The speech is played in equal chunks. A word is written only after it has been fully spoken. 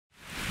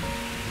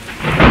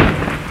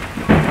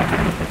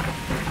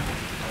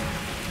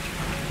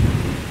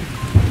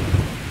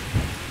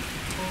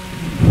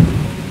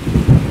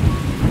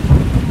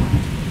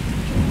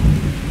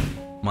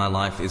My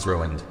life is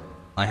ruined.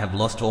 I have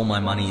lost all my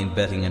money in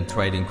betting and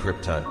trading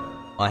crypto.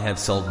 I have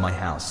sold my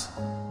house.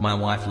 My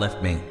wife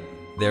left me.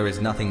 There is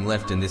nothing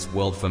left in this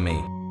world for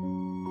me.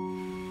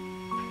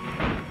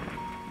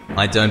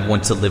 I don't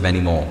want to live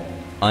anymore.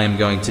 I am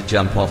going to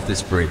jump off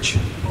this bridge.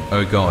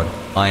 Oh God,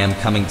 I am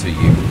coming to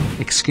you.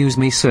 Excuse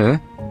me,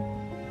 sir?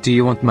 Do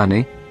you want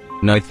money?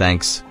 No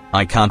thanks,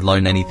 I can't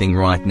loan anything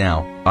right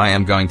now. I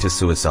am going to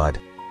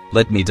suicide.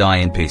 Let me die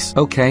in peace.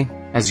 Okay,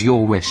 as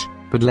your wish,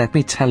 but let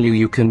me tell you,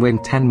 you can win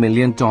 $10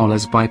 million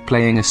by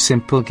playing a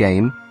simple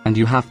game, and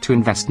you have to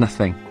invest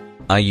nothing.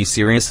 Are you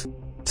serious?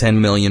 $10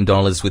 million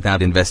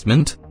without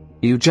investment?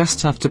 You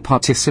just have to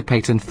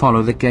participate and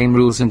follow the game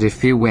rules, and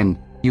if you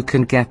win, you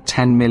can get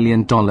 $10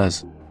 million.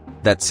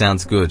 That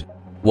sounds good.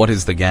 What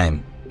is the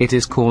game? It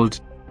is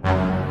called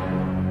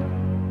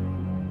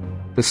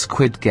the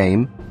Squid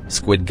Game.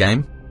 Squid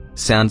Game?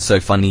 Sounds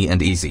so funny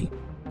and easy.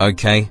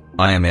 Okay,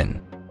 I am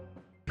in.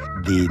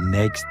 The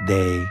next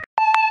day.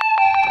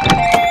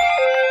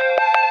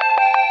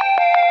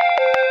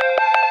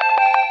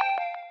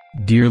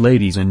 Dear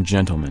ladies and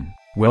gentlemen,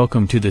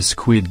 welcome to the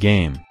Squid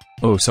Game.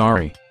 Oh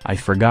sorry, I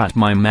forgot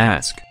my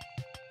mask.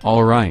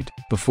 Alright,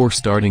 before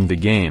starting the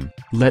game,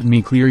 let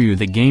me clear you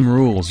the game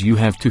rules you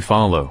have to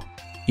follow.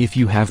 If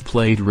you have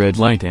played red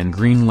light and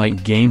green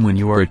light game when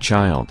you are a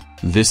child,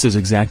 this is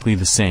exactly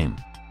the same.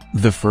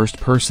 The first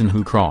person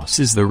who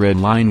crosses the red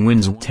line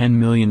wins $10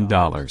 million,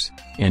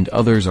 and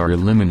others are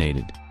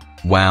eliminated.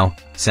 Wow,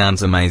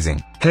 sounds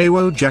amazing. Hey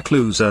Wojak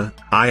loser,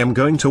 I am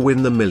going to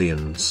win the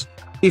millions.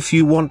 If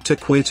you want to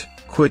quit,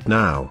 quit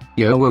now.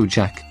 Yo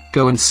Wojak,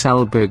 go and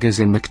sell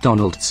burgers in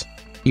McDonald's.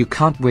 You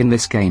can't win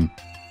this game.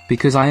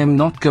 Because I am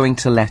not going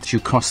to let you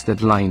cross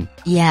that line.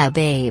 Yeah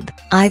babe,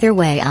 either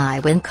way I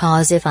win,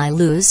 cause if I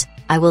lose,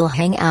 I will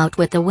hang out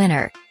with the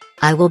winner.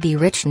 I will be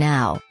rich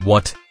now.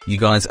 What, you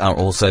guys are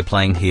also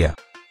playing here?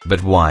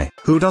 But why?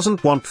 Who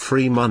doesn't want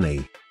free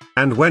money?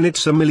 And when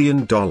it's $1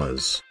 million,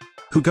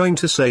 who going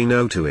to say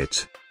no to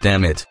it?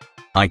 Damn it.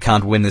 I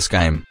can't win this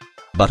game.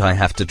 But I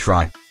have to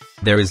try.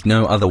 There is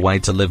no other way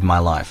to live my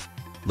life.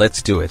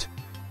 Let's do it.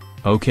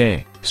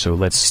 Okay, so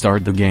let's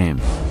start the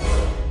game.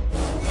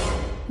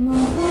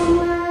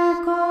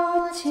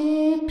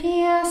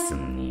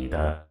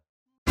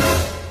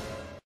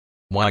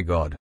 Why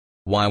God?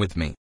 Why with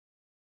me?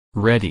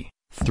 Ready,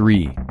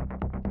 3,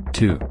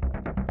 2,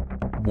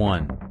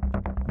 1,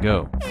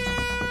 go.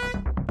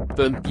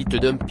 Pump it,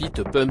 dump it,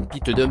 pump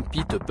it, dump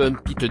it,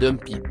 pump it,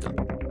 dump it.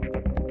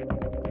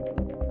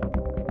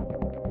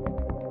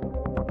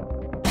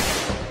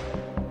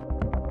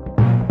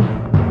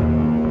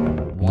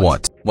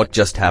 What? What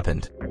just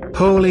happened?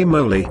 Holy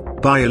moly,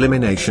 by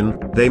elimination,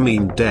 they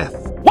mean death.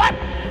 What?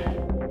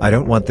 I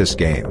don't want this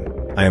game.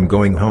 I am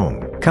going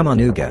home. Come on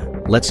Uga,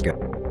 let's go.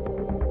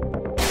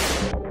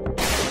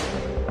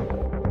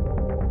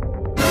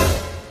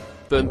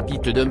 Pump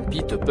it, dump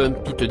it,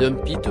 pump it,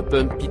 dump it,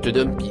 pump it,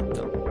 dump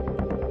it.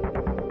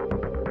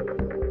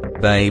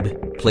 Babe,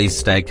 please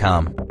stay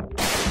calm.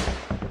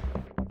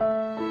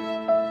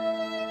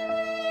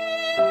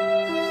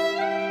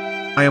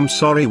 I am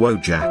sorry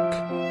Wojak.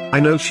 I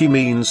know she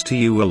means to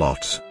you a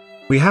lot.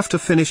 We have to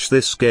finish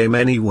this game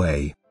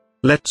anyway.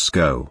 Let's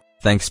go.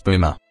 Thanks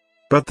Boomer.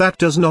 But that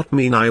does not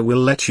mean I will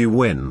let you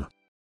win.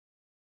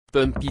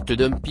 Pump it,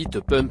 dump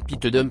it, pump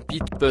it, dump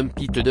it, pump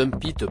it,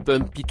 dump it,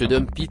 pump it,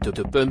 dump it,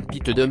 pump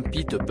it, dump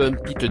it,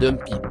 pump it,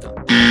 dump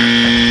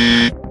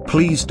it.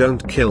 Please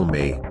don't kill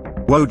me.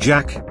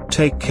 Wojak,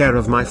 take care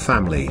of my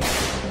family.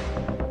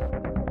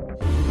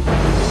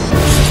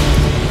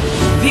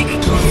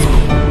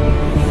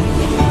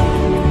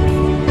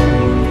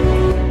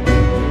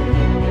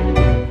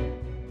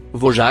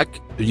 Wojak,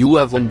 you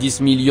have won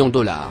 $10 million.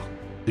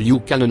 You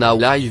can now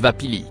live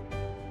happily.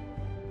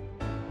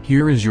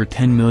 Here is your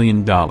 $10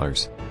 million.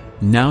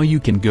 Now you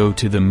can go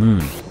to the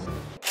moon.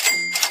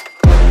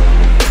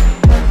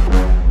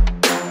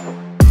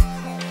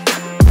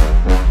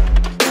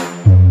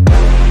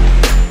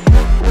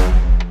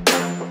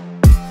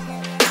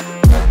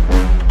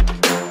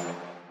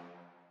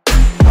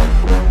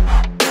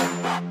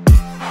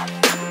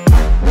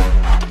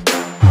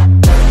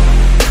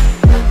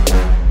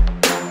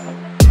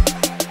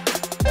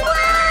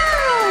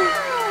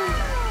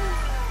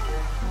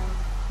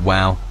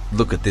 Wow,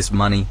 look at this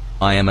money.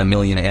 I am a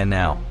millionaire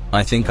now.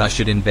 I think I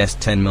should invest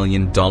 $10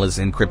 million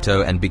in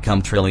crypto and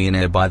become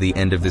trillionaire by the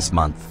end of this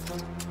month.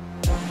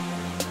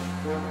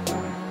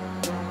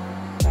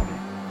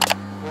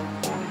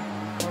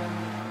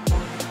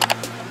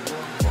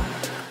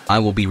 I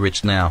will be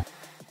rich now.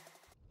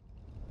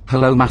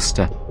 Hello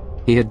master.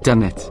 He had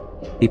done it.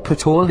 He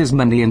put all his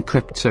money in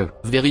crypto.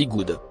 Very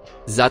good.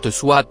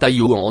 That's what I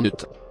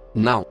want.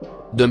 Now,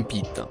 dump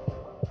it.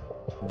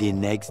 The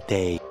next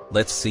day.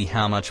 Let's see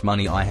how much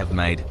money I have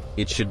made.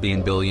 It should be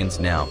in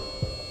billions now.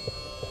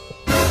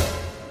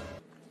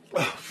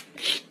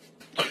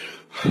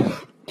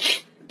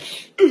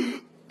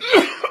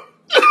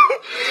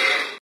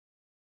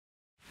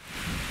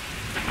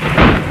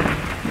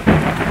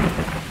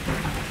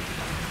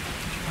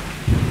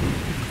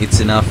 It's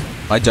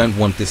enough. I don't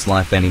want this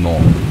life anymore.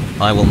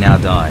 I will now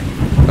die.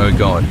 Oh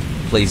God,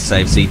 please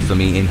save seat for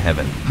me in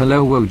heaven.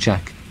 Hello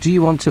Wojak, do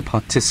you want to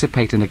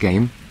participate in a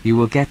game? You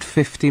will get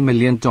 $50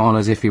 million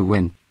if you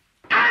win.